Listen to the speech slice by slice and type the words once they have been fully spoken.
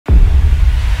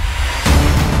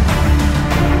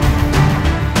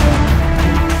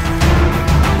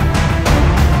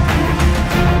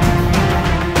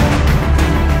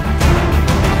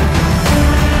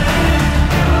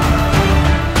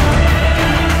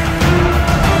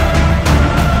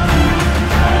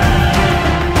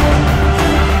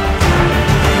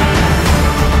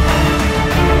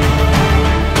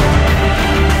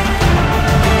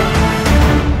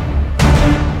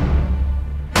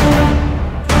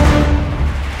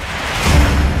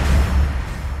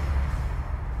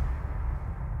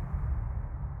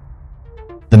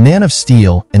Man of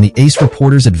Steel and the Ace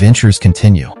Reporter's adventures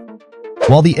continue.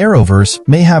 While the Arrowverse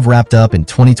may have wrapped up in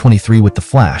 2023 with The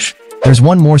Flash, there's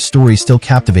one more story still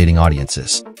captivating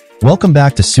audiences. Welcome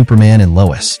back to Superman and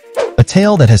Lois, a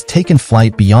tale that has taken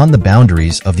flight beyond the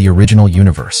boundaries of the original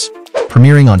universe.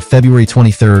 Premiering on February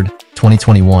 23,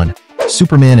 2021,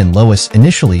 Superman and Lois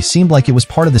initially seemed like it was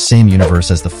part of the same universe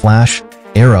as The Flash,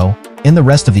 Arrow, and the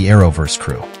rest of the Arrowverse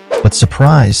crew. But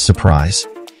surprise, surprise,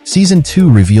 Season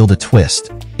 2 revealed a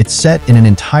twist. It's set in an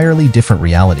entirely different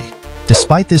reality.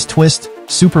 Despite this twist,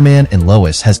 Superman and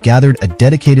Lois has gathered a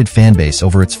dedicated fanbase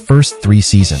over its first 3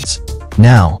 seasons.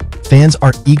 Now, fans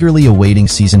are eagerly awaiting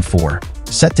Season 4,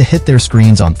 set to hit their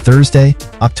screens on Thursday,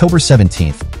 October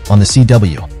 17th, on the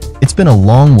CW. It's been a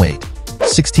long wait,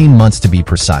 16 months to be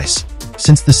precise,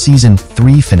 since the Season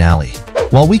 3 finale.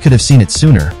 While we could have seen it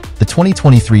sooner, the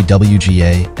 2023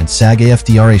 WGA and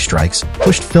SAG-AFTRA strikes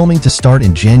pushed filming to start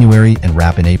in January and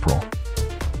wrap in April.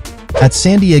 At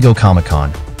San Diego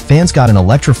Comic-Con, fans got an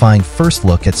electrifying first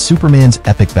look at Superman's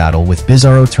epic battle with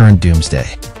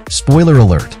Bizarro-turned-Doomsday. Spoiler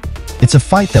alert, it's a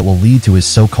fight that will lead to his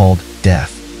so-called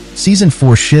death. Season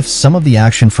 4 shifts some of the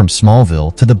action from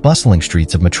Smallville to the bustling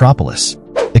streets of Metropolis.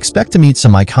 Expect to meet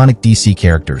some iconic DC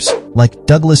characters, like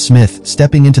Douglas Smith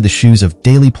stepping into the shoes of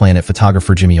Daily Planet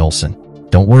photographer Jimmy Olsen.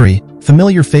 Don't worry,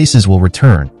 familiar faces will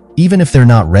return, even if they're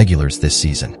not regulars this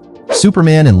season.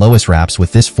 Superman and Lois wraps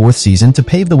with this 4th season to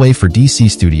pave the way for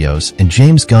DC Studios and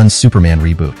James Gunn's Superman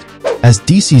reboot. As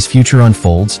DC's future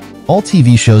unfolds, all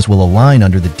TV shows will align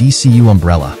under the DCU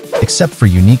umbrella, except for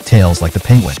unique tales like The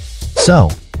Penguin. So,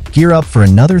 gear up for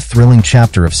another thrilling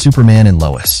chapter of Superman and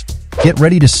Lois. Get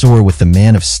ready to soar with the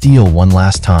Man of Steel one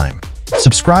last time.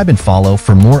 Subscribe and follow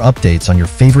for more updates on your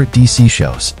favorite DC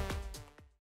shows.